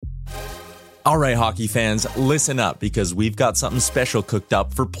All right, hockey fans, listen up because we've got something special cooked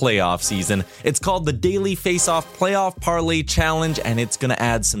up for playoff season. It's called the Daily Face-Off Playoff Parlay Challenge, and it's going to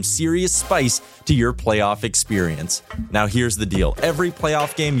add some serious spice to your playoff experience. Now, here's the deal. Every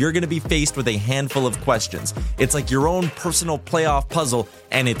playoff game, you're going to be faced with a handful of questions. It's like your own personal playoff puzzle,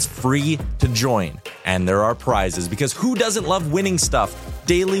 and it's free to join. And there are prizes, because who doesn't love winning stuff?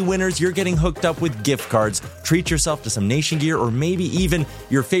 Daily winners, you're getting hooked up with gift cards. Treat yourself to some Nation gear or maybe even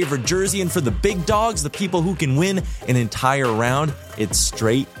your favorite jersey. And for the big dogs, the people who can win an entire round, it's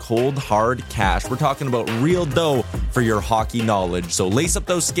straight, cold, hard cash. We're talking about real dough for your hockey knowledge. So lace up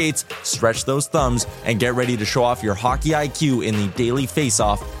those skates, stretch those thumbs, and get ready to show off your hockey IQ in the Daily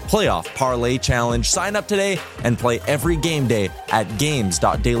Face-Off Playoff Parlay Challenge. Sign up today and play every game day at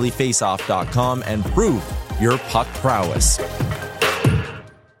games.dailyfaceoff.com and prove your puck prowess.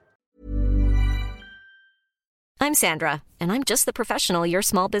 I'm Sandra, and I'm just the professional your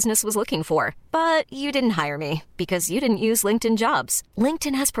small business was looking for. But you didn't hire me because you didn't use LinkedIn Jobs.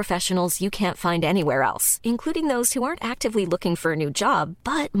 LinkedIn has professionals you can't find anywhere else, including those who aren't actively looking for a new job,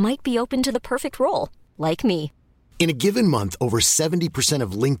 but might be open to the perfect role, like me. In a given month, over 70%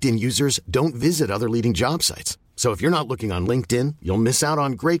 of LinkedIn users don't visit other leading job sites. So if you're not looking on LinkedIn, you'll miss out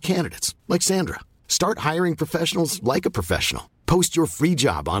on great candidates like Sandra. Start hiring professionals like a professional. Post your free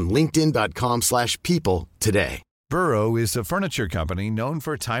job on linkedin.com/people today. Burrow is a furniture company known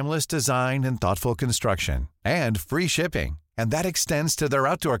for timeless design and thoughtful construction and free shipping, and that extends to their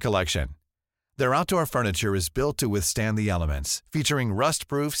outdoor collection. Their outdoor furniture is built to withstand the elements, featuring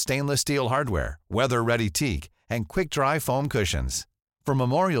rust-proof stainless steel hardware, weather-ready teak, and quick-dry foam cushions. For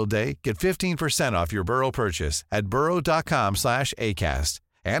Memorial Day, get 15% off your Burrow purchase at burrow.com/acast,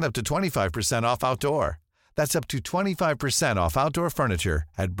 and up to 25% off outdoor. That's up to 25% off outdoor furniture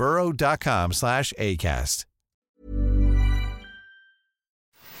at burrow.com/acast.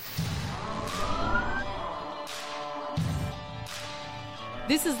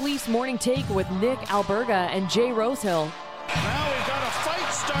 This is Leafs Morning Take with Nick Alberga and Jay Rosehill. Now we've got a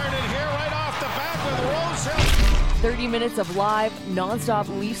fight started here right off the bat with Rosehill. 30 minutes of live, nonstop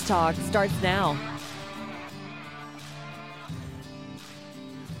Leafs talk starts now.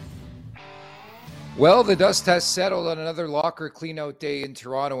 Well, the dust has settled on another locker cleanout day in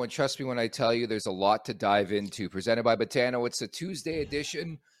Toronto, and trust me when I tell you there's a lot to dive into. Presented by Botano, it's a Tuesday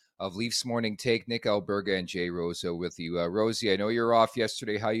edition of Leafs Morning Take. Nick Alberga and Jay Rosa with you. Rosie, I know you're off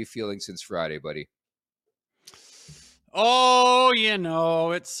yesterday. How are you feeling since Friday, buddy? Oh,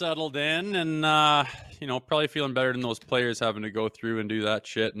 it's settled in and, probably feeling better than those players having to go through and do that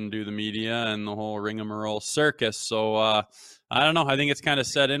shit and do the media and the whole rigmarole circus. So, I don't know. I think it's kind of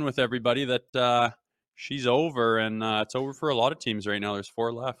set in with everybody that she's over, and it's over for a lot of teams right now. There's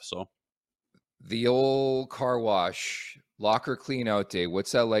 4 left, so. The old car wash, locker cleanout day,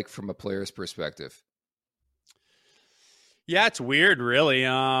 what's that like from a player's perspective? Yeah, it's weird, really.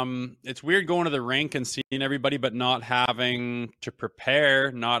 It's weird going to the rink and seeing everybody, but not having to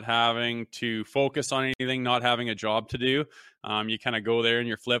prepare, not having to focus on anything, not having a job to do. You kind of go there in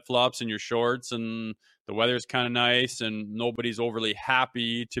your flip-flops and your shorts, and the weather's kind of nice, and nobody's overly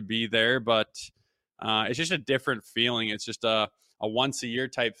happy to be there, but it's just a different feeling. It's just a once-a-year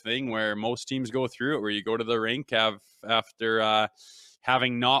type thing where most teams go through it, where you go to the rink after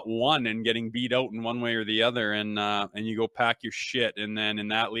having not won and getting beat out in one way or the other, and you go pack your shit. And then in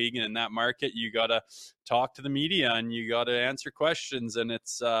that league and in that market, you got to talk to the media and you got to answer questions, and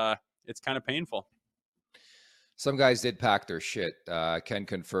it's kind of painful. Some guys did pack their shit. Can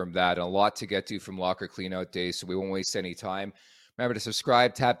confirm that. And a lot to get to from Locker Cleanout Day, so we won't waste any time. Remember to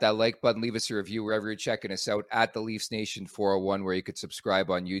subscribe, tap that like button, leave us a review wherever you're checking us out at the Leafs Nation 401, where you could subscribe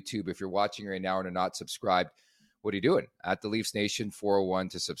on YouTube. If you're watching right now and are not subscribed, what are you doing? At the Leafs Nation 401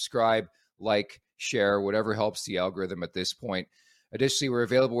 to subscribe, like, share, whatever helps the algorithm at this point. Additionally, we're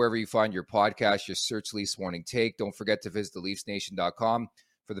available wherever you find your podcast. Just search Leafs Morning Take. Don't forget to visit theleafsnation.com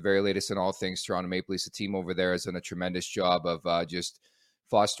for the very latest on all things Toronto Maple Leafs. The team over there has done a tremendous job of just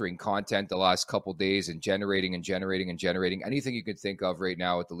fostering content the last couple days and generating anything you can think of right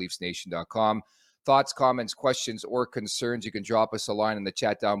now at theleafsnation.com. Thoughts, comments, questions, or concerns, you can drop us a line in the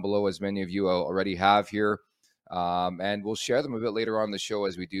chat down below, as many of you already have here. And we'll share them a bit later on in the show,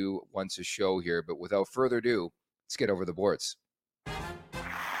 as we do once a show here. But without further ado, let's get over the boards.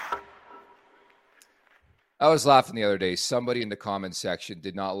 I was laughing the other day. Somebody in the comments section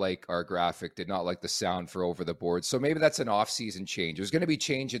did not like our graphic, did not like the sound for over the board. So maybe that's an off-season change. There's going to be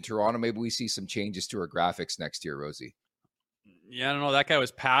change in Toronto. Maybe we see some changes to our graphics next year, Rosie. Yeah, I don't know. That guy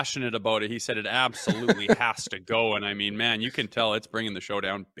was passionate about it. He said it absolutely has to go. And I mean, man, you can tell it's bringing the show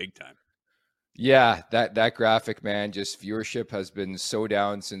down big time. Yeah, that graphic, man, just viewership has been so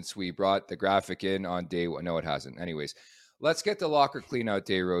down since we brought the graphic in on day one. No, it hasn't. Anyways, let's get to locker cleanout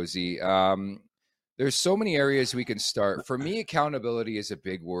day, Rosie. There's so many areas we can start. For me, accountability is a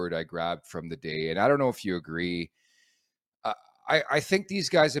big word I grabbed from the day, and I don't know if you agree. I think these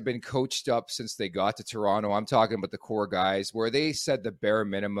guys have been coached up since they got to Toronto. I'm talking about the core guys where they said the bare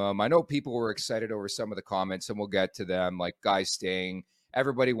minimum. I know people were excited over some of the comments, and we'll get to them, like guys staying.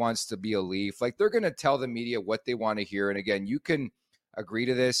 Everybody wants to be a Leaf. Like, they're going to tell the media what they want to hear. And again, you can agree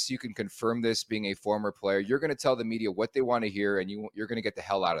to this. You can confirm this being a former player. You're going to tell the media what they want to hear, and you're going to get the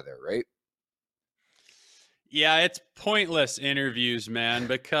hell out of there, right? Yeah, it's pointless interviews, man,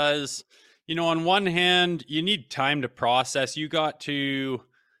 because on one hand, you need time to process. You got to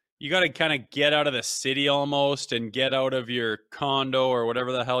kind of get out of the city almost and get out of your condo or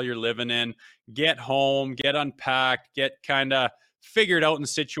whatever the hell you're living in, get home, get unpacked, get kind of figured out and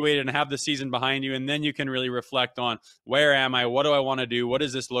situated and have the season behind you. And then you can really reflect on, where am I? What do I want to do? What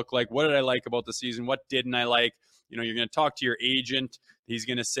does this look like? What did I like about the season? What didn't I like? You're going to talk to your agent. He's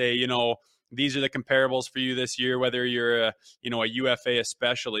going to say, these are the comparables for you this year, whether you're a UFA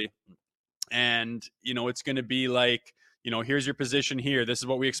especially. And, it's going to be like, here's your position here. This is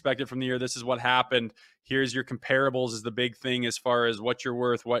what we expected from the year. This is what happened. Here's your comparables is the big thing as far as what you're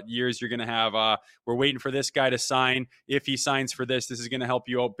worth, what years you're going to have. We're waiting for this guy to sign. If he signs for this is going to help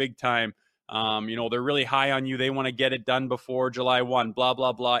you out big time. They're really high on you. They want to get it done before July 1, blah,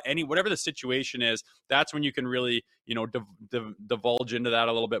 blah, blah. Whatever the situation is, that's when you can really, divulge into that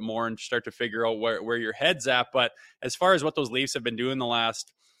a little bit more and start to figure out where your head's at. But as far as what those Leafs have been doing the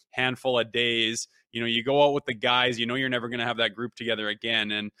last handful of days, you go out with the guys, you're never going to have that group together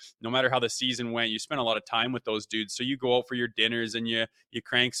again. And no matter how the season went, you spent a lot of time with those dudes. So you go out for your dinners and you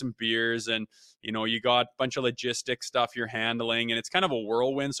crank some beers and, you got a bunch of logistic stuff you're handling, and it's kind of a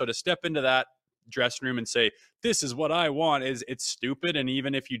whirlwind. So to step into that dressing room and say, this is what I want, it's stupid. And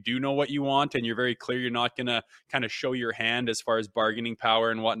even if you do know what you want and you're very clear, you're not going to kind of show your hand as far as bargaining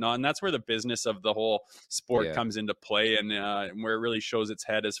power and whatnot. And that's where the business of the whole sport comes into play, and where it really shows its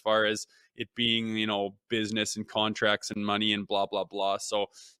head as far as it being, business and contracts and money and blah, blah, blah. So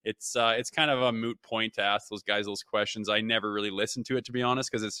it's kind of a moot point to ask those guys those questions. I never really listened to it, to be honest,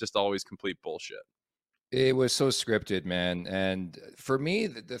 because it's just always complete bullshit. It was so scripted, man. And for me,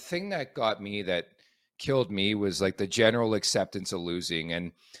 the thing that got me, that killed me, was like the general acceptance of losing.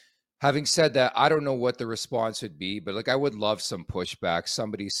 And having said that, I don't know what the response would be, but like, I would love some pushback.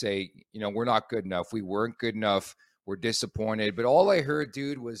 Somebody say, we're not good enough. We weren't good enough. We're disappointed. But all I heard,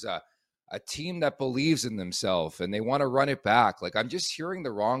 dude, was a team that believes in themselves and they want to run it back. Like, I'm just hearing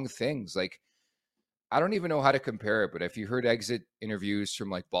the wrong things. Like, I don't even know how to compare it, but if you heard exit interviews from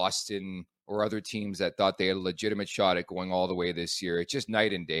like Boston or other teams that thought they had a legitimate shot at going all the way this year, it's just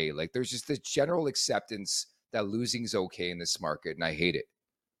night and day. Like, there's just this general acceptance that losing's okay in this market, and I hate it.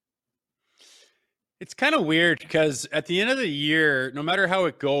 It's kind of weird because at the end of the year, no matter how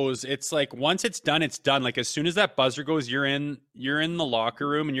it goes, it's like once it's done, it's done. Like, as soon as that buzzer goes, you're in the locker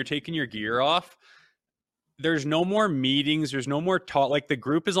room and you're taking your gear off. There's no more meetings. There's no more talk. Like, the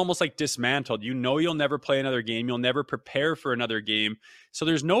group is almost like dismantled. You'll never play another game. You'll never prepare for another game. So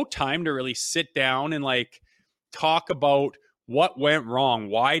there's no time to really sit down and like talk about what went wrong.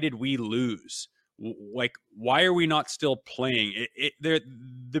 Why did we lose? Like, why are we not still playing? The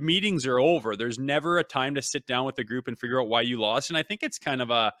meetings are over. There's never a time to sit down with the group and figure out why you lost. And I think it's kind of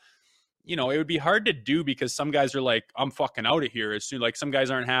it would be hard to do because some guys are like, I'm fucking out of here as soon. Like, some guys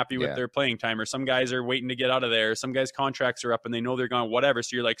aren't happy with their playing time, or some guys are waiting to get out of there. Some guys' contracts are up and they know they're going, whatever.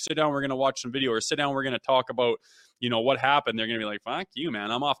 So you're like, sit down, we're going to watch some video, or sit down, we're going to talk about, what happened. They're going to be like, fuck you, man,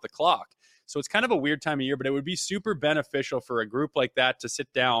 I'm off the clock. So it's kind of a weird time of year, but it would be super beneficial for a group like that to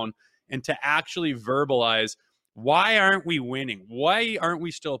sit down and to actually verbalize, why aren't we winning? Why aren't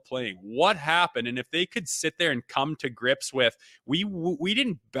we still playing? What happened? And if they could sit there and come to grips with, we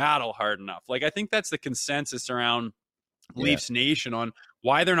didn't battle hard enough. Like, I think that's the consensus around Leafs Nation on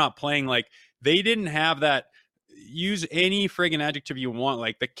why they're not playing. Like, they didn't have that, use any friggin' adjective you want,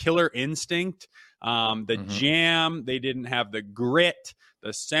 like the killer instinct, the jam. They didn't have the grit,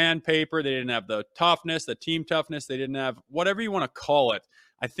 the sandpaper. They didn't have the toughness, the team toughness. They didn't have whatever you want to call it.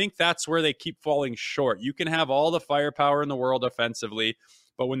 I think that's where they keep falling short. You can have all the firepower in the world offensively,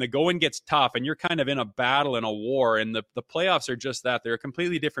 but when the going gets tough and you're kind of in a battle, in a war, and the playoffs are just that, they're a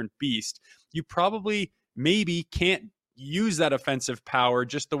completely different beast, you probably maybe can't use that offensive power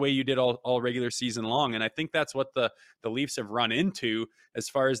just the way you did all regular season long. And I think that's what the Leafs have run into as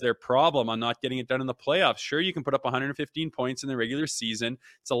far as their problem on not getting it done in the playoffs. Sure, you can put up 115 points in the regular season.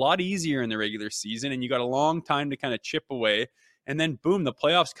 It's a lot easier in the regular season, and you got a long time to kind of chip away. And then boom, the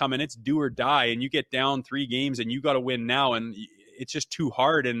playoffs come and it's do or die, and you get down 3 games and you got to win now, and it's just too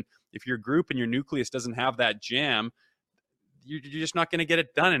hard. And if your group and your nucleus doesn't have that jam, you're just not going to get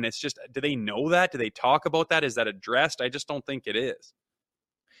it done. And it's just, do they know that? Do they talk about that? Is that addressed? I just don't think it is.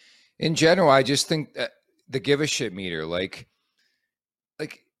 In general, I just think that the give a shit meter, like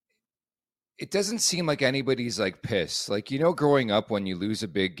it doesn't seem like anybody's like pissed. Like, growing up when you lose a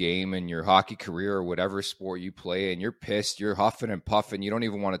big game in your hockey career or whatever sport you play and you're pissed, you're huffing and puffing, you don't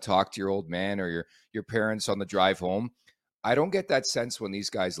even want to talk to your old man or your parents on the drive home. I don't get that sense when these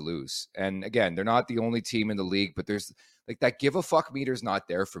guys lose. And again, they're not the only team in the league, but there's like that give a fuck meter's not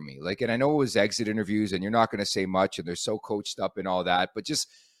there for me. Like, and I know it was exit interviews and you're not going to say much and they're so coached up and all that, but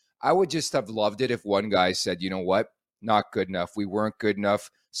I would just have loved it if one guy said, you know what, not good enough. We weren't good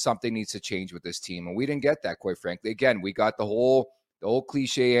enough. Something needs to change with this team. And we didn't get that, quite frankly. Again, we got the whole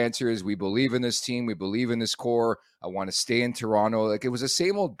cliche answer is we believe in this team. We believe in this core. I want to stay in Toronto. Like, it was the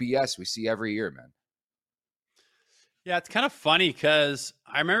same old BS we see every year, man. Yeah, it's kind of funny because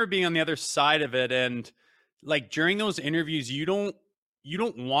I remember being on the other side of it, and like during those interviews, you don't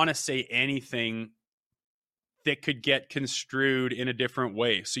want to say anything that could get construed in a different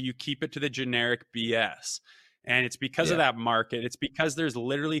way. So you keep it to the generic BS. And it's because of that market. It's because there's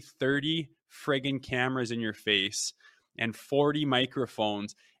literally 30 friggin' cameras in your face and 40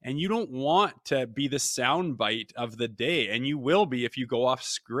 microphones. And you don't want to be the soundbite of the day. And you will be if you go off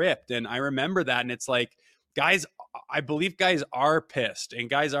script. And I remember that. And it's like, guys, I believe guys are pissed and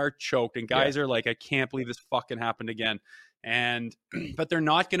guys are choked and guys are like, I can't believe this fucking happened again. And, but they're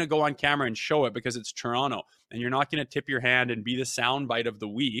not going to go on camera and show it because it's Toronto, and you're not going to tip your hand and be the soundbite of the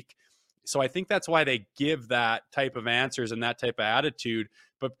week. So I think that's why they give that type of answers and that type of attitude.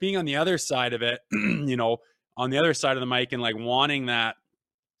 But being on the other side of it, on the other side of the mic and like wanting that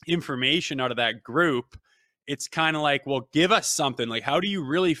information out of that group, it's kind of like, well, give us something. Like, how do you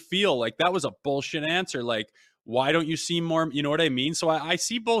really feel? Like, that was a bullshit answer. Like, why don't you see more? You know what I mean? So I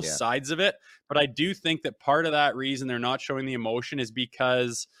see both sides of it, but I do think that part of that reason they're not showing the emotion is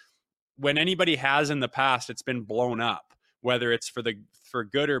because when anybody has in the past, it's been blown up, whether it's for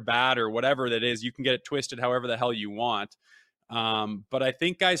good or bad or whatever that is. You can get it twisted however the hell you want. But I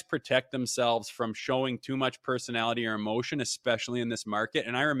think guys protect themselves from showing too much personality or emotion, especially in this market.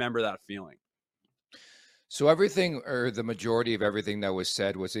 And I remember that feeling. So everything, or the majority of everything that was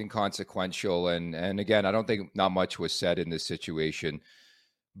said, was inconsequential. And again, I don't think not much was said in this situation.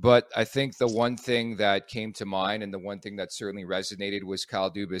 But I think the one thing that came to mind and the one thing that certainly resonated was Kyle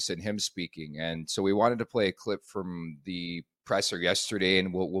Dubas and him speaking. And so we wanted to play a clip from the presser yesterday,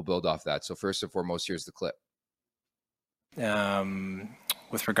 and we'll build off that. So first and foremost, here's the clip.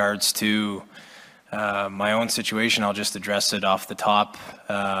 With regards to my own situation, I'll just address it off the top.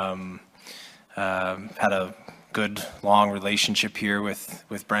 Had a good, long relationship here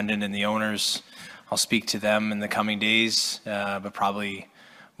with Brendan and the owners. I'll speak to them in the coming days, but probably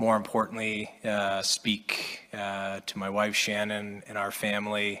more importantly, speak to my wife, Shannon, and our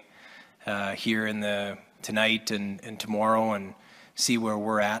family here tonight and tomorrow, and see where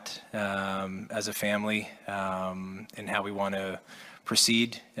we're at as a family and how we want to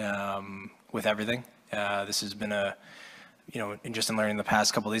proceed with everything. This has been and just in learning the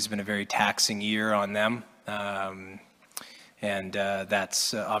past couple of days, has been a very taxing year on them. And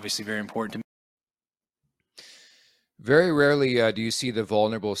that's obviously very important to me. Very rarely do you see the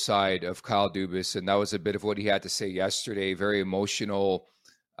vulnerable side of Kyle Dubas, and that was a bit of what he had to say yesterday. Very emotional,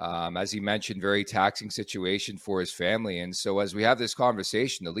 as he mentioned, very taxing situation for his family. And so as we have this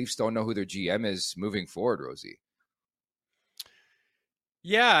conversation, the Leafs don't know who their GM is moving forward, Rosie.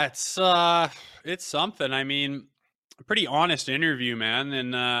 Yeah, it's something. I mean, a pretty honest interview, man.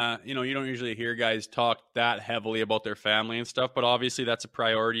 And, you don't usually hear guys talk that heavily about their family and stuff, but obviously that's a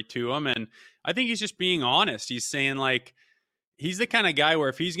priority to him. And I think he's just being honest. He's saying, like, he's the kind of guy where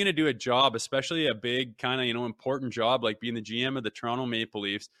if he's going to do a job, especially a big kind of, important job, like being the GM of the Toronto Maple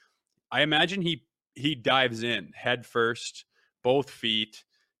Leafs, I imagine he dives in head first, both feet,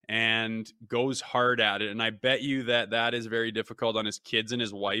 and goes hard at it. And I bet you that is very difficult on his kids and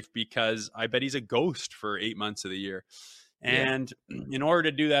his wife, because I bet he's a ghost for 8 months of the year. And in order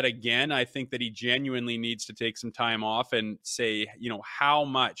to do that again, I think that he genuinely needs to take some time off and say, how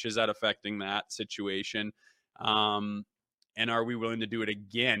much is that affecting that situation? And are we willing to do it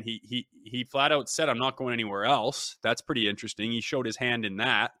again? He flat out said, I'm not going anywhere else. That's pretty interesting. He showed his hand in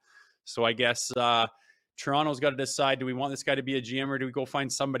that. So I guess Toronto's got to decide, do we want this guy to be a GM or do we go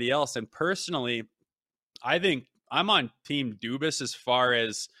find somebody else? And personally, I think I'm on Team Dubas as far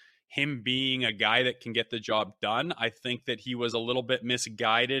as him being a guy that can get the job done. I think that he was a little bit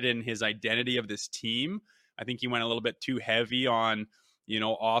misguided in his identity of this team. I think he went a little bit too heavy on,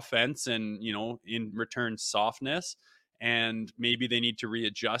 offense and, in return softness. And maybe they need to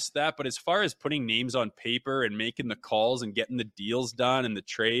readjust that. But as far as putting names on paper and making the calls and getting the deals done and the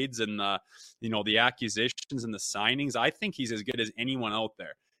trades and the acquisitions and the signings, I think he's as good as anyone out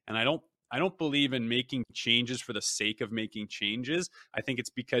there. And I don't believe in making changes for the sake of making changes. I think it's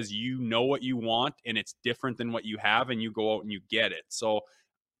because you know what you want and it's different than what you have, and you go out and you get it. So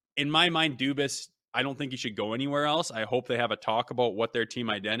in my mind, Dubas, I don't think he should go anywhere else. I hope they have a talk about what their team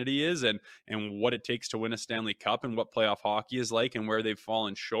identity is and what it takes to win a Stanley Cup and what playoff hockey is like and where they've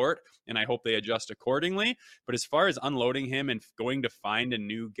fallen short. And I hope they adjust accordingly. But as far as unloading him and going to find a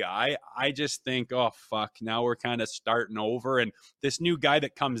new guy, I just think, oh, fuck, now we're kind of starting over. And this new guy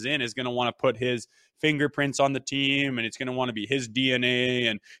that comes in is going to want to put his fingerprints on the team, and it's going to want to be his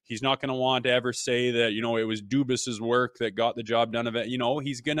DNA, and he's not going to want to ever say that, it was Dubas's work that got the job done of it.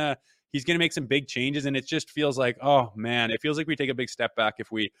 He's going to make some big changes, and it just feels like, oh man, it feels like we take a big step back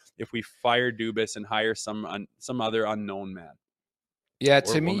if we fire Dubas and hire some other unknown man. Yeah,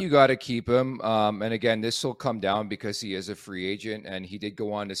 to me, you got to keep him. And again, this will come down because he is a free agent, and he did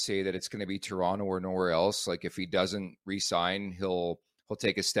go on to say that it's going to be Toronto or nowhere else. Like if he doesn't re-sign, he'll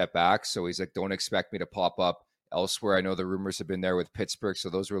take a step back. So he's like, don't expect me to pop up elsewhere. I know the rumors have been there with Pittsburgh, so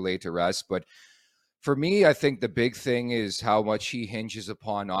those were laid to rest. But for me, I think the big thing is how much he hinges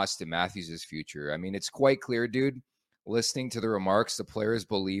upon Austin Matthews' future. I mean, it's quite clear, dude, listening to the remarks, the players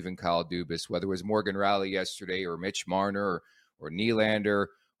believe in Kyle Dubas, whether it was Morgan Riley yesterday or Mitch Marner or Nylander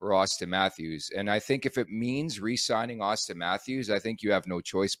or Austin Matthews. And I think if it means re-signing Austin Matthews, I think you have no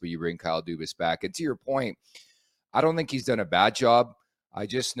choice but you bring Kyle Dubas back. And to your point, I don't think he's done a bad job. I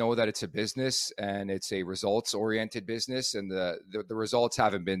just know that it's a business and it's a results-oriented business, and the results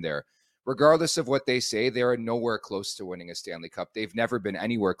haven't been there. Regardless of what they say, they are nowhere close to winning a Stanley Cup. They've never been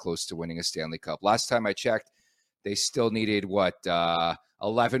anywhere close to winning a Stanley Cup. Last time I checked, they still needed,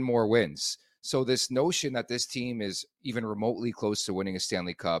 11 more wins. So this notion that this team is even remotely close to winning a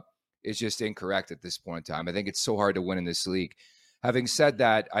Stanley Cup is just incorrect at this point in time. I think it's so hard to win in this league. Having said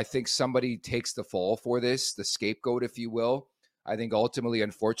that, I think somebody takes the fall for this, the scapegoat, if you will. I think ultimately,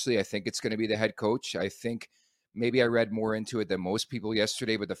 unfortunately, I think it's going to be the head coach. I think maybe I read more into it than most people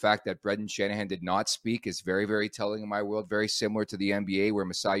yesterday, but the fact that Brendan Shanahan did not speak is very, very telling in my world. Very similar to the NBA where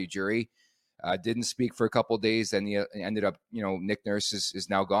Masai Ujiri didn't speak for a couple of days. Then he ended up, Nick Nurse is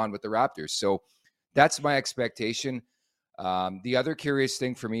now gone with the Raptors. So that's my expectation. The other curious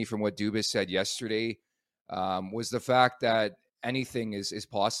thing for me from what Dubas said yesterday was the fact that anything is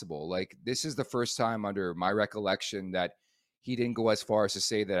possible. Like, this is the first time under my recollection that he didn't go as far as to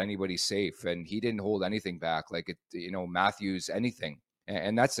say that anybody's safe, and he didn't hold anything back. Like, Matthews, anything.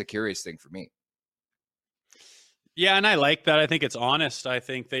 And that's the curious thing for me. Yeah, and I like that. I think it's honest. I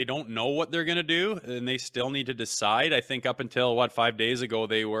think they don't know what they're going to do, and they still need to decide. I think up until, 5 days ago,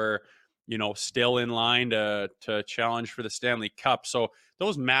 they were, still in line to challenge for the Stanley Cup. So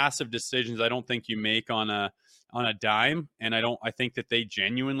those massive decisions, I don't think you make on a dime. And I think that they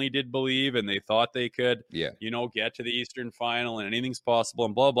genuinely did believe, and they thought they could, get to the Eastern Final and anything's possible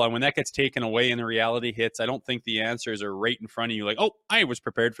and blah, blah. And when that gets taken away and the reality hits, I don't think the answers are right in front of you. Like, oh, I was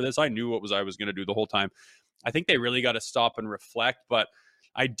prepared for this. I knew what I was going to do the whole time. I think they really got to stop and reflect. But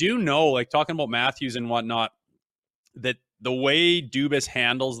I do know, like talking about Matthews and whatnot, that the way Dubas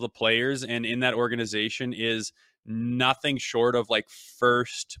handles the players and in that organization is nothing short of like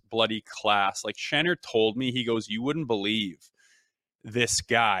first bloody class. Like Shanner told me, he goes, you wouldn't believe this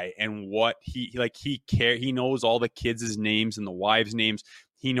guy and what he knows all the kids' names and the wives' names.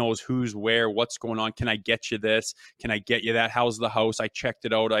 He knows who's where, what's going on. Can I get you this? Can I get you that? How's the house? I checked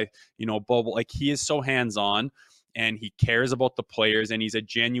it out. Bubble. Like, he is so hands-on and he cares about the players, and he's a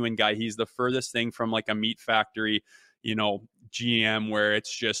genuine guy. He's the furthest thing from like a meat factory, GM where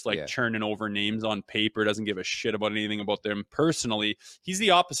it's just like churning over names on paper, doesn't give a shit about anything about them personally. He's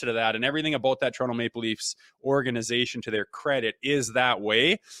the opposite of that, and everything about that Toronto Maple Leafs organization, to their credit, is that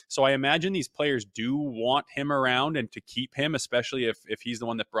way. So I imagine these players do want him around and to keep him, especially if he's the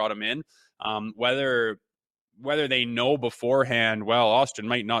one that brought him in. Whether they know beforehand, well, Austin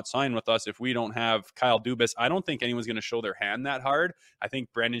might not sign with us if we don't have Kyle Dubas, I don't think anyone's going to show their hand that hard. I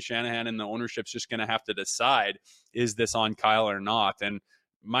think Brendan Shanahan and the ownership's just going to have to decide, is this on Kyle or not? And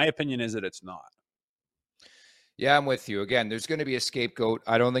my opinion is that it's not. Yeah, I'm with you. Again, there's going to be a scapegoat.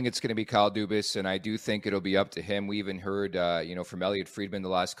 I don't think it's going to be Kyle Dubas, and I do think it'll be up to him. We even heard, from Elliot Friedman the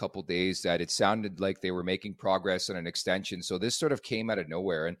last couple of days that it sounded like they were making progress on an extension. So this sort of came out of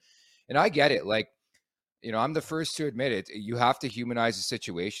nowhere. And I get it. Like, I'm the first to admit it. You have to humanize the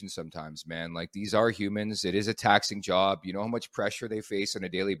situation sometimes, man. Like, these are humans. It is a taxing job. You know how much pressure they face on a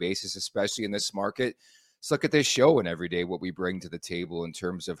daily basis, especially in this market. let's look at this show and every day what we bring to the table in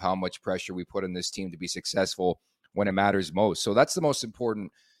terms of how much pressure we put on this team to be successful when it matters most. So that's the most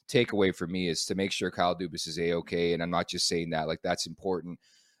important takeaway for me, is to make sure Kyle Dubas is A-okay. And I'm not just saying that, like, that's important.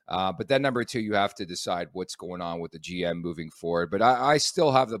 But then number two, you have to decide what's going on with the GM moving forward. But I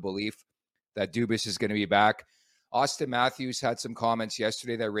still have the belief that Dubas is going to be back. Austin Matthews had some comments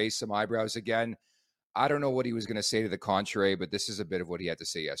yesterday that raised some eyebrows again. I don't know what he was going to say to the contrary, but this is a bit of what he had to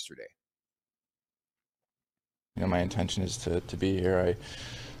say yesterday. My intention is to be here.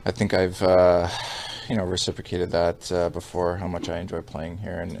 I think I've reciprocated that before, how much I enjoy playing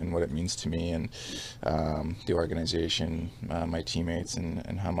here and what it means to me and the organization, my teammates,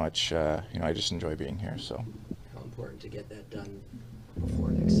 and how much I just enjoy being here. So how important to get that done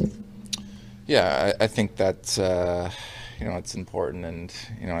before next season? Yeah, I think that it's important, and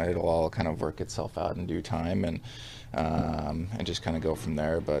it'll all kind of work itself out in due time, and just kind of go from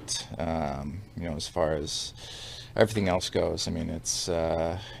there. But as far as everything else goes, I mean, it's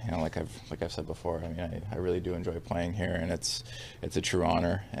like I've said before. I mean, I really do enjoy playing here, and it's a true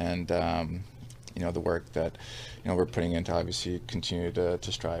honor. And the work that we're putting in to obviously continue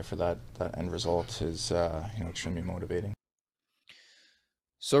to strive for that end result is extremely motivating.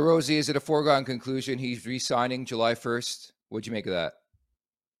 So, Rosie, is it a foregone conclusion he's re-signing July 1st? What'd you make of that?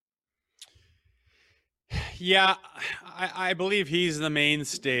 Yeah, I believe he's the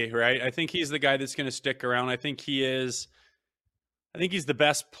mainstay, right? I think he's the guy that's going to stick around. I think he's the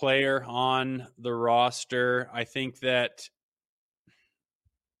best player on the roster. I think that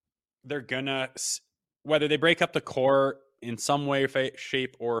they're going to, whether they break up the core in some way,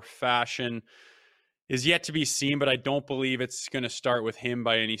 shape, or fashion, is yet to be seen, but I don't believe it's going to start with him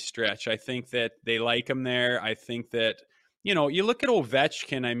by any stretch. I think that they like him there. I think that, you look at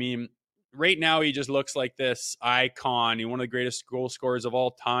Ovechkin, I mean, right now he just looks like this icon. He's one of the greatest goal scorers of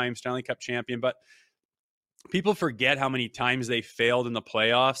all time, Stanley Cup champion, but people forget how many times they failed in the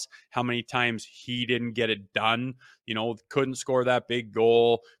playoffs, how many times he didn't get it done, couldn't score that big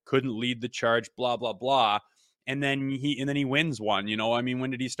goal, couldn't lead the charge, blah, blah, blah. And then he wins one, I mean,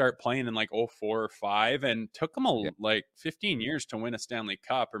 when did he start playing? In like 04 or 05, and took him like 15 years to win a Stanley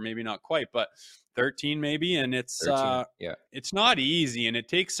Cup, or maybe not quite, but 13 maybe. And it's not easy, and it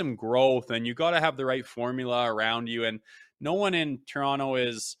takes some growth, and you got to have the right formula around you. And no one in Toronto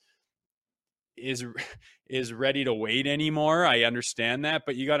is ready to wait anymore. I understand that,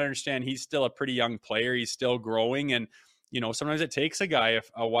 but you got to understand he's still a pretty young player. He's still growing, and sometimes it takes a guy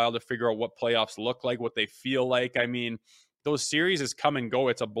a while to figure out what playoffs look like, what they feel like. I mean, those series come and go.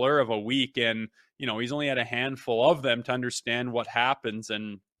 It's a blur of a week, and he's only had a handful of them to understand what happens.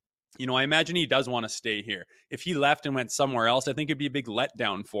 And I imagine he does want to stay here. If he left and went somewhere else, I think it'd be a big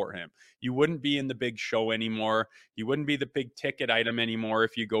letdown for him. You wouldn't be in the big show anymore. You wouldn't be the big ticket item anymore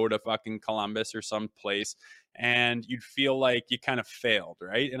if you go to fucking Columbus or someplace, and you'd feel like you kind of failed,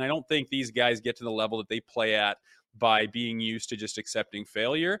 right? And I don't think these guys get to the level that they play at by being used to just accepting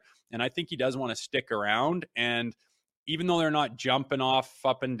failure. And I think he does want to stick around. And even though they're not jumping off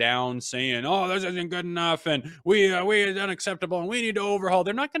up and down saying, oh, this isn't good enough, and we are unacceptable, and we need to overhaul,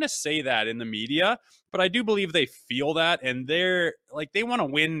 they're not going to say that in the media. But I do believe they feel that, and they're like, they want to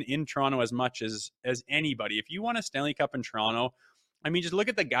win in Toronto as much as anybody. If you want a Stanley Cup in Toronto, I mean, just look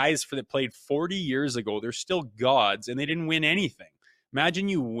at the guys that played 40 years ago. They're still gods, and they didn't win anything. Imagine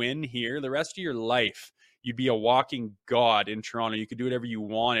you win here the rest of your life. You'd be a walking god in Toronto. You could do whatever you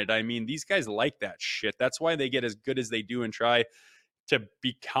wanted. I mean, these guys like that shit. That's why they get as good as they do and try to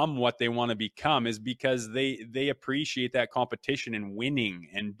become what they want to become, is because they appreciate that competition and winning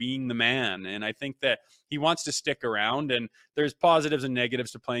and being the man. And I think that he wants to stick around, and there's positives and negatives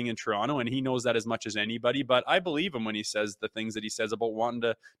to playing in Toronto, and he knows that as much as anybody. But I believe him when he says the things that he says about wanting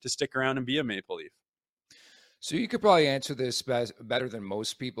to stick around and be a Maple Leaf. So you could probably answer this better than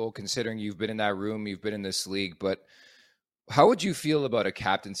most people, considering you've been in that room, you've been in this league. But how would you feel about a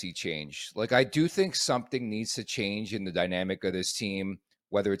captaincy change? Like, I do think something needs to change in the dynamic of this team,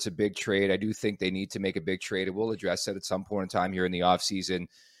 whether it's a big trade. I do think they need to make a big trade, and we'll address that at some point in time here in the offseason.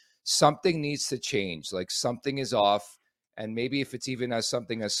 Something needs to change. Like, something is off. And maybe if it's even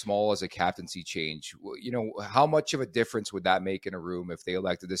something as small as a captaincy change, how much of a difference would that make in a room if they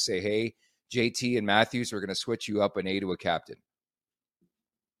elected to say, hey, JT and Matthews, we're going to switch you up an A to a captain?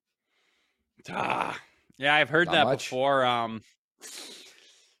 Yeah, I've heard Not that much. before. I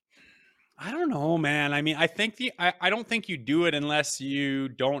don't know, man. I mean, I think I don't think you do it unless you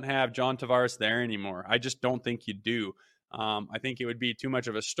don't have John Tavares there anymore. I just don't think you do. I think it would be too much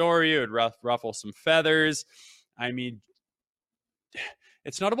of a story. It would ruffle some feathers. I mean,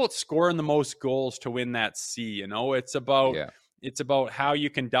 it's not about scoring the most goals to win that C. It's about It's about how you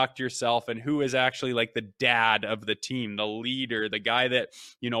conduct yourself and who is actually like the dad of the team, the leader, the guy that,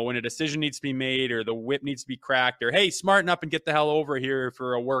 when a decision needs to be made or the whip needs to be cracked or, hey, smarten up and get the hell over here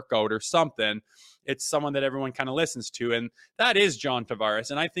for a workout or something. It's someone that everyone kind of listens to. And that is John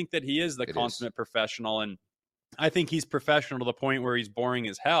Tavares. And I think that he is the consummate professional. And I think he's professional to the point where he's boring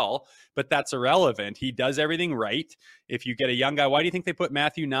as hell, but that's irrelevant. He does everything right. If you get a young guy, why do you think they put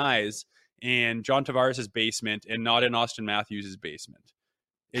Matthew Nyes in John Tavares' basement and not in Austin Matthews' basement?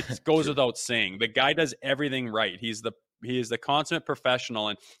 It goes without saying. The guy does everything right. He is the consummate professional,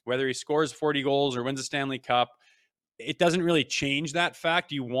 and whether he scores 40 goals or wins a Stanley Cup, it doesn't really change that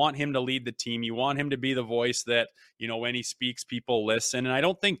fact. You want him to lead the team. You want him to be the voice that, when he speaks, people listen. And I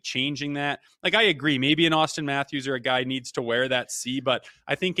don't think changing that, like, I agree, maybe an Austin Matthews or a guy needs to wear that C, but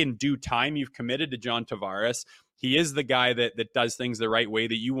I think in due time, you've committed to John Tavares. He is the guy that does things the right way,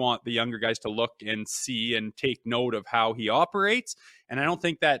 that you want the younger guys to look and see and take note of how he operates. And I don't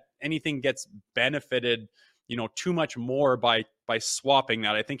think that anything gets benefited, too much more by swapping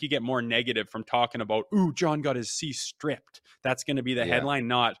that. I think you get more negative from talking about, ooh, John got his C stripped. That's going to be the headline,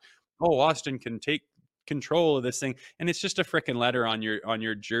 not, oh, Austin can take control of this thing. And it's just a freaking letter on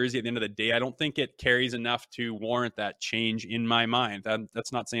your jersey at the end of the day. I don't think it carries enough to warrant that change in my mind.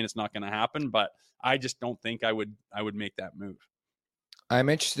 That's not saying it's not going to happen, but I just don't think I would make that move. I'm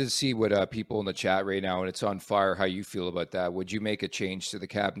interested to see what people in the chat right now, and it's on fire, how you feel about that. Would you make a change to the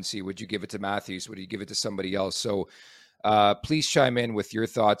captaincy? Would you give it to Matthews? Would you give it to somebody else? So please chime in with your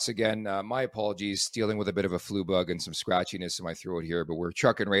thoughts. Again, my apologies, dealing with a bit of a flu bug and some scratchiness in my throat here, but we're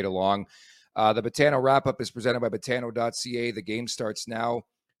trucking right along. The Betano wrap-up is presented by Betano.ca. The game starts now,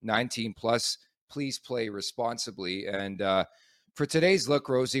 19 plus. Please play responsibly. And for today's look,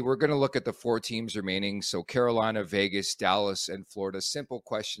 Rosie, we're going to look at the 4 teams remaining. So Carolina, Vegas, Dallas, and Florida. Simple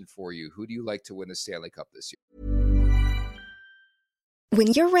question for you. Who do you like to win the Stanley Cup this year? When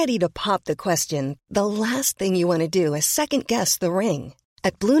you're ready to pop the question, the last thing you want to do is second-guess the ring.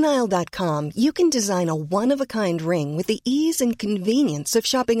 At BlueNile.com, you can design a one-of-a-kind ring with the ease and convenience of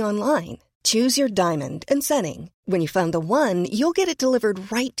shopping online. Choose your diamond and setting. When you find the one, you'll get it delivered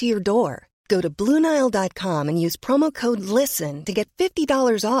right to your door. Go to BlueNile.com and use promo code LISTEN to get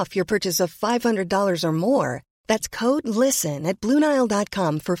 $50 off your purchase of $500 or more. That's code LISTEN at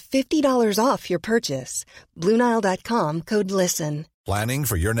BlueNile.com for $50 off your purchase. BlueNile.com, code LISTEN. Planning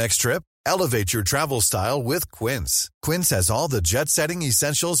for your next trip? Elevate your travel style with Quince. Quince has all the jet-setting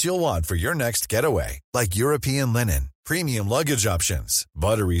essentials you'll want for your next getaway, like European linen, premium luggage options,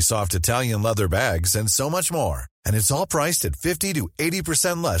 buttery soft Italian leather bags, and so much more. And it's all priced at 50 to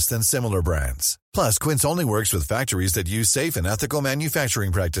 80% less than similar brands. Plus, Quince only works with factories that use safe and ethical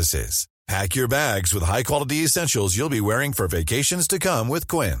manufacturing practices. Pack your bags with high-quality essentials you'll be wearing for vacations to come with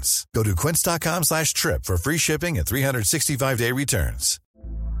Quince. Go to quince.com/trip for free shipping and 365-day returns.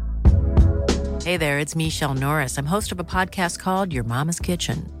 Hey there, it's Michelle Norris. I'm host of a podcast called Your Mama's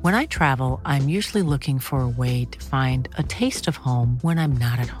Kitchen. When I travel, I'm usually looking for a way to find a taste of home when I'm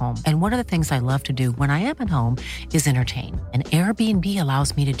not at home. And one of the things I love to do when I am at home is entertain. And Airbnb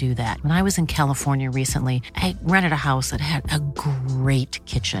allows me to do that. When I was in California recently, I rented a house that had a great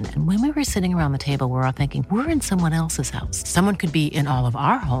kitchen. And when we were sitting around the table, we were all thinking, we're in someone else's house. Someone could be in all of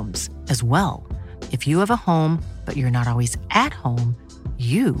our homes as well. If you have a home, but you're not always at home,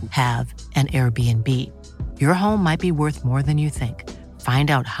 you have an Airbnb. Your home might be worth more than you think.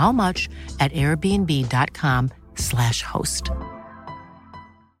 Find out how much at airbnb.com/host.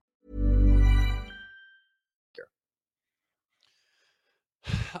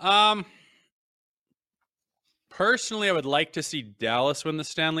 Personally, I would like to see Dallas win the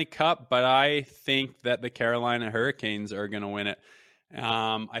Stanley Cup, but I think that the Carolina Hurricanes are going to win it.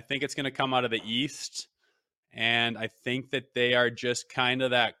 I think it's going to come out of the East. And I think that they are just kind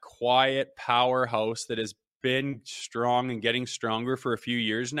of that quiet powerhouse that has been strong and getting stronger for a few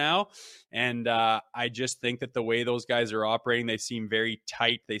years now. And I just think that the way those guys are operating, they seem very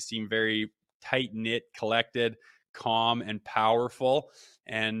tight. They seem very tight-knit, collected, calm, and powerful.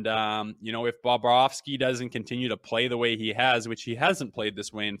 And, if Bobrovsky doesn't continue to play the way he has, which he hasn't played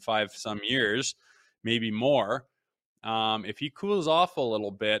this way in 5 some years, maybe more, if he cools off a little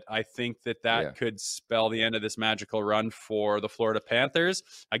bit, I think that could spell the end of this magical run for the Florida Panthers.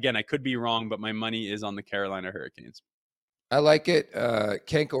 Again, I could be wrong, but my money is on the Carolina Hurricanes. I like it.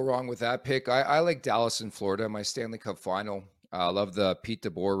 Can't go wrong with that pick. I like Dallas and Florida, my Stanley Cup final. I love the Pete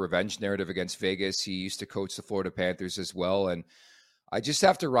DeBoer revenge narrative against Vegas. He used to coach the Florida Panthers as well. And I just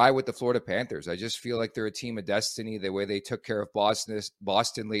have to ride with the Florida Panthers. I just feel like they're a team of destiny. The way they took care of Boston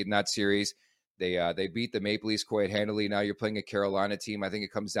late in that series. They beat the Maple Leafs quite handily. Now you're playing a Carolina team. I think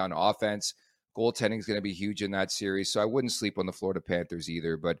it comes down to offense. Goaltending is going to be huge in that series, so I wouldn't sleep on the Florida Panthers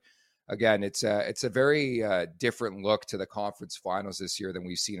either. But again, it's a very different look to the conference finals this year than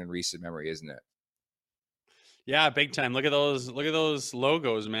we've seen in recent memory, isn't it? Yeah, big time. Look at those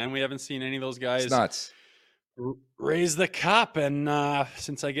logos, man. We haven't seen any of those guys. It's nuts. Raise the cup, and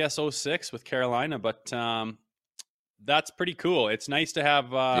since I guess 06 with Carolina, but that's pretty cool. It's nice to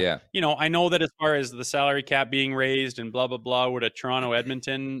have, I know that as far as the salary cap being raised and blah, blah, blah, would a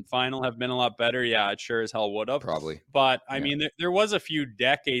Toronto-Edmonton final have been a lot better? Yeah, it sure as hell would have. Probably. But, I mean, there was a few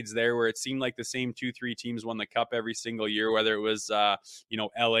decades there where it seemed like the same 2-3 teams won the cup every single year, whether it was,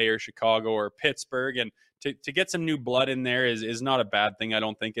 LA or Chicago or Pittsburgh. And to get some new blood in there is not a bad thing. I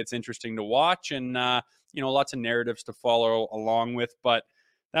don't think it's interesting to watch and, lots of narratives to follow along with. But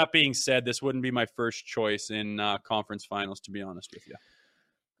that being said, this wouldn't be my first choice in conference finals, to be honest with you.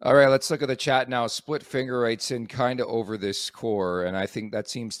 All right, let's look at the chat now. Split Finger writes in kind of over this score, and I think that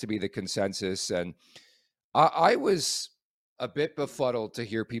seems to be the consensus. And I was a bit befuddled to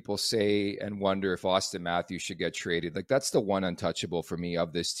hear people say and wonder if Austin Matthews should get traded. Like, that's the one untouchable for me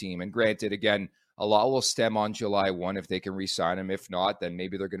of this team. And granted, again, a lot will stem on July 1 if they can re-sign him. If not, then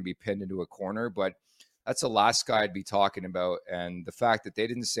maybe they're going to be pinned into a corner. But that's the last guy I'd be talking about. And the fact that they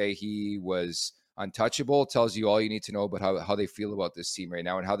didn't say he was untouchable tells you all you need to know about how they feel about this team right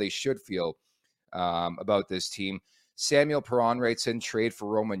now and how they should feel about this team. Samuel Perron writes in, trade for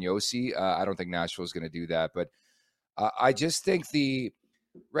Roman Josi. I don't think Nashville is going to do that. But I just think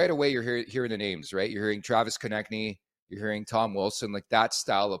right away you're hearing the names, right? You're hearing Travis Konechny. You're hearing Tom Wilson, like that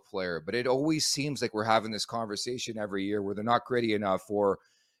style of player. But it always seems like we're having this conversation every year where they're not gritty enough or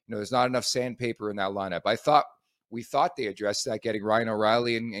there's not enough sandpaper in that lineup. We thought they addressed that, getting Ryan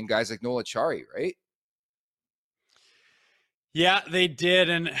O'Reilly and guys like Noel Acciari, right? Yeah, they did.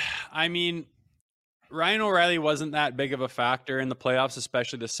 And I mean, Ryan O'Reilly wasn't that big of a factor in the playoffs,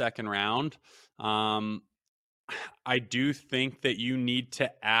 especially the second round. I do think that you need to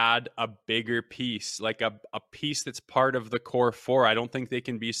add a bigger piece, like a piece that's part of the core four. I don't think they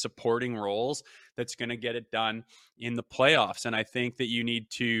can be supporting roles that's going to get it done in the playoffs. And I think that you need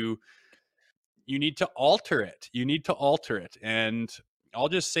to alter it. You need to alter it. And I'll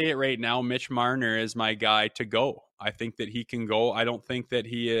just say it right now. Mitch Marner is my guy to go. I think that he can go. I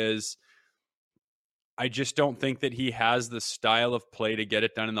just don't think that he has the style of play to get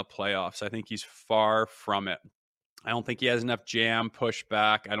it done in the playoffs. I think he's far from it. I don't think he has enough jam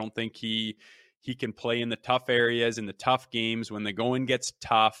pushback. I don't think he can play in the tough areas, in the tough games when the going gets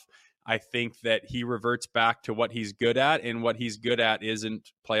tough. I think that he reverts back to what he's good at, and what he's good at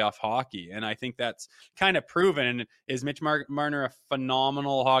isn't playoff hockey. And I think that's kind of proven. And is Mitch Marner a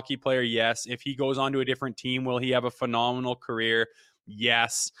phenomenal hockey player? Yes. If he goes on to a different team, will he have a phenomenal career?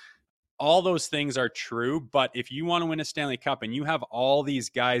 Yes. All those things are true, but if you want to win a Stanley Cup and you have all these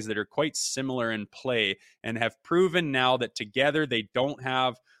guys that are quite similar in play and have proven now that together they don't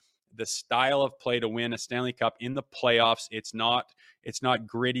have the style of play to win a Stanley Cup in the playoffs, it's not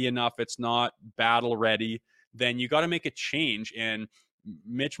gritty enough, it's not battle ready, then you got to make a change. And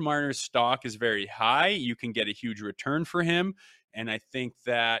Mitch Marner's stock is very high. You can get a huge return for him. And I think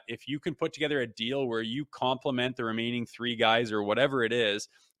that if you can put together a deal where you complement the remaining three guys or whatever it is,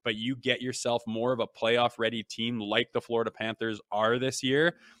 but you get yourself more of a playoff-ready team like the Florida Panthers are this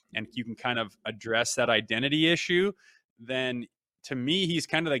year, and you can kind of address that identity issue, then to me, he's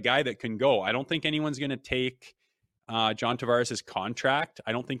kind of the guy that can go. I don't think anyone's going to take John Tavares' contract.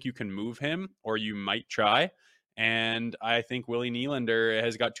 I don't think you can move him, or you might try. And I think Willie Nylander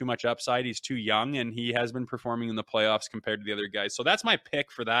has got too much upside. He's too young, and he has been performing in the playoffs compared to the other guys. So that's my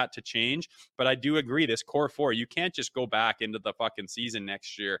pick for that to change. But I do agree, this core four, you can't just go back into the fucking season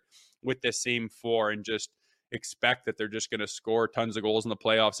next year with this same four and just expect that they're just going to score tons of goals in the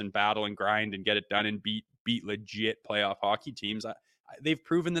playoffs and battle and grind and get it done and beat legit playoff hockey teams. They've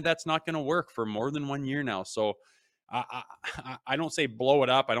proven that that's not going to work for more than 1 year now. So I don't say blow it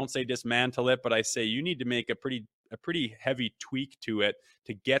up. I don't say dismantle it, but I say you need to make a pretty heavy tweak to it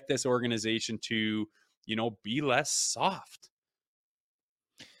to get this organization to, be less soft.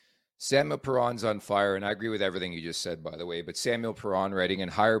 Samuel Perron's on fire, and I agree with everything you just said, by the way. But Samuel Perron writing,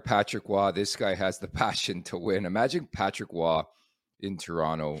 and hire Patrick Waugh. This guy has the passion to win. Imagine Patrick Waugh in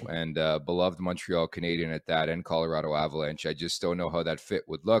Toronto and beloved Montreal Canadian at that, and Colorado Avalanche. I just don't know how that fit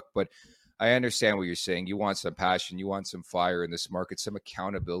would look, but I understand what you're saying. You want some passion, you want some fire in this market, some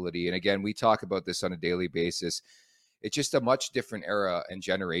accountability. And again, we talk about this on a daily basis. It's just a much different era and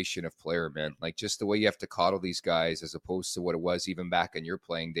generation of player, man. Like, just the way you have to coddle these guys as opposed to what it was even back in your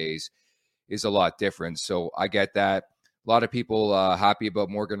playing days is a lot different. So I get that. A lot of people happy about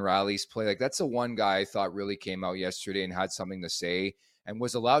Morgan Rielly's play. Like, that's the one guy I thought really came out yesterday and had something to say and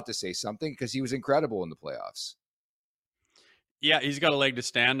was allowed to say something because he was incredible in the playoffs. Yeah, he's got a leg to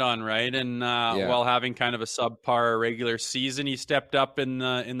stand on, right? And while having kind of a subpar regular season, he stepped up in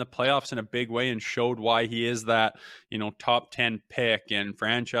the playoffs in a big way and showed why he is that, top 10 pick and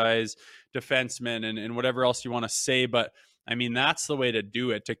franchise defenseman and whatever else you want to say. But I mean, that's the way to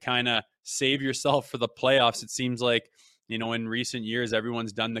do it, to kind of save yourself for the playoffs. It seems like, in recent years,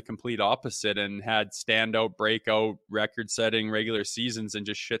 everyone's done the complete opposite and had standout, breakout, record-setting regular seasons and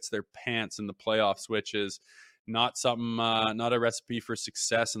just shits their pants in the playoffs, which is not something, not a recipe for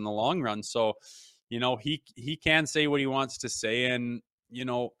success in the long run. So, he can say what he wants to say. And,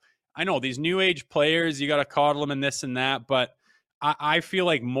 I know these new age players, you got to coddle them and this and that. But I feel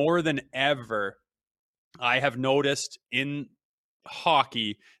like more than ever, I have noticed in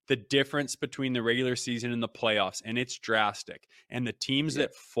hockey the difference between the regular season and the playoffs, and it's drastic. And the teams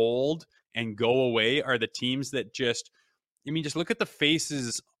that fold and go away are the teams that just look at the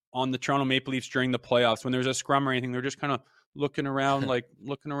faces on the Toronto Maple Leafs during the playoffs. When there's a scrum or anything, they're just kind of looking around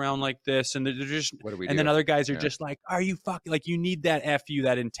like this, and they're just, what do we and do? Then other guys are just like, are you fucking, like, you need that FU,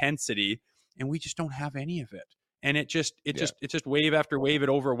 that intensity, and we just don't have any of it. And it's just wave after wave. It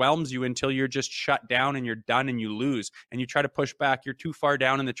overwhelms you until you're just shut down and you're done and you lose. And you try to push back. You're too far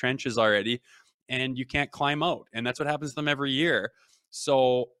down in the trenches already and you can't climb out. And that's what happens to them every year.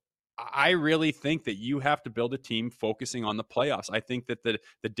 So I really think that you have to build a team focusing on the playoffs. I think that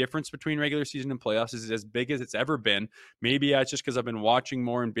the difference between regular season and playoffs is as big as it's ever been. Maybe it's just because I've been watching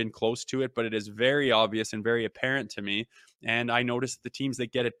more and been close to it, but it is very obvious and very apparent to me. And I noticed the teams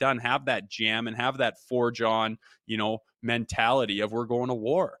that get it done have that jam and have that forge on, mentality of we're going to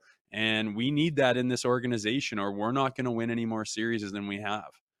war. And we need that in this organization, or we're not going to win any more series than we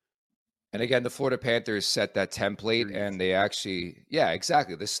have. And again, the Florida Panthers set that template, and they actually,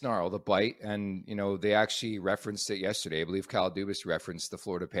 exactly, the snarl, the bite. And, they actually referenced it yesterday. I believe Kyle Dubas referenced the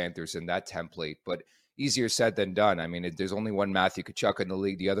Florida Panthers in that template, but easier said than done. I mean, there's only one Matthew Tkachuk in the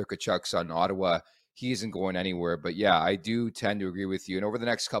league. The other Tkachuk's on Ottawa. He isn't going anywhere. But I do tend to agree with you. And over the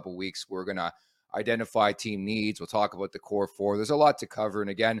next couple of weeks, we're going to identify team needs. We'll talk about the core four. There's a lot to cover. And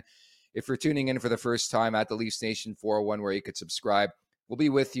again, if you're tuning in for the first time at the Leafs Nation 401, where you could subscribe, we'll be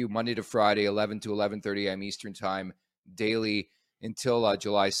with you Monday to Friday, 11 to 11:30 a.m. Eastern Time, daily until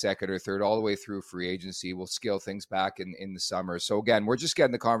July 2nd or 3rd, all the way through free agency. We'll scale things back in the summer. So again, we're just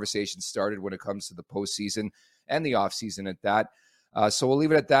getting the conversation started when it comes to the postseason and the offseason at that. So we'll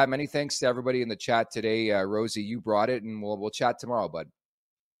leave it at that. Many thanks to everybody in the chat today. Rosie, you brought it, and we'll chat tomorrow, bud.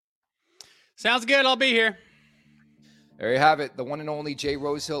 Sounds good. I'll be here. There you have it. The one and only Jay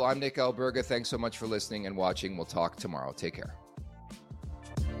Rosehill. I'm Nick Alberga. Thanks so much for listening and watching. We'll talk tomorrow. Take care.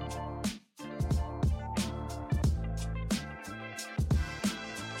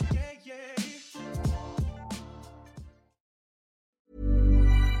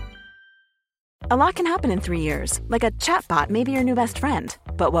 A lot can happen in 3 years, like a chatbot may be your new best friend.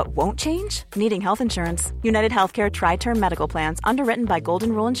 But what won't change? Needing health insurance. United Healthcare Tri-Term Medical Plans, underwritten by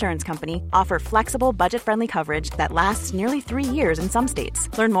Golden Rule Insurance Company, offer flexible, budget-friendly coverage that lasts nearly 3 years in some states.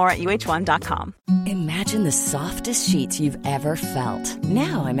 Learn more at uh1.com. Imagine the softest sheets you've ever felt.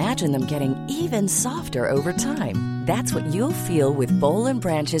 Now imagine them getting even softer over time. That's what you'll feel with Boll &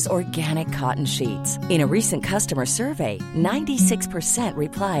 Branch's organic cotton sheets. In a recent customer survey, 96%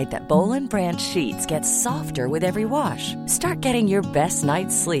 replied that Boll & Branch sheets get softer with every wash. Start getting your best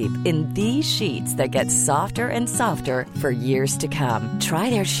night's sleep in these sheets that get softer and softer for years to come. Try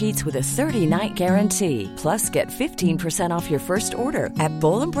their sheets with a 30-night guarantee. Plus, get 15% off your first order at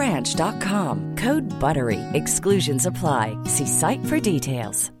bollandbranch.com. Code BUTTERY. Exclusions apply. See site for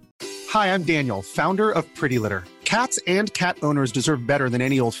details. Hi, I'm Daniel, founder of Pretty Litter. Cats and cat owners deserve better than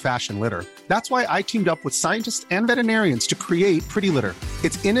any old-fashioned litter. That's why I teamed up with scientists and veterinarians to create Pretty Litter.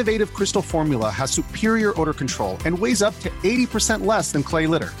 Its innovative crystal formula has superior odor control and weighs up to 80% less than clay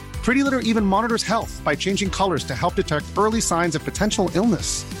litter. Pretty Litter even monitors health by changing colors to help detect early signs of potential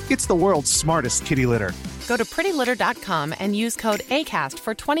illness. It's the world's smartest kitty litter. Go to prettylitter.com and use code ACAST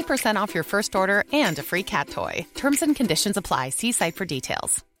for 20% off your first order and a free cat toy. Terms and conditions apply. See site for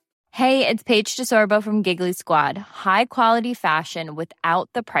details. Hey, it's Paige DeSorbo from Giggly Squad. High quality fashion without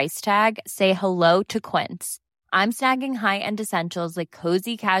the price tag. Say hello to Quince. I'm snagging high-end essentials like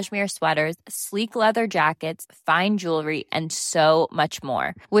cozy cashmere sweaters, sleek leather jackets, fine jewelry, and so much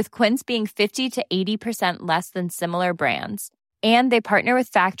more. With Quince being 50 to 80% less than similar brands. And they partner with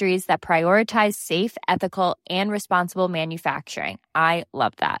factories that prioritize safe, ethical, and responsible manufacturing. I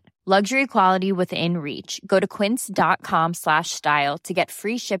love that. Luxury quality within reach. Go to quince.com/style to get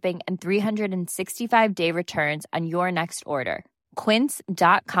free shipping and 365-day returns on your next order.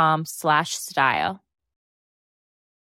 Quince.com/style.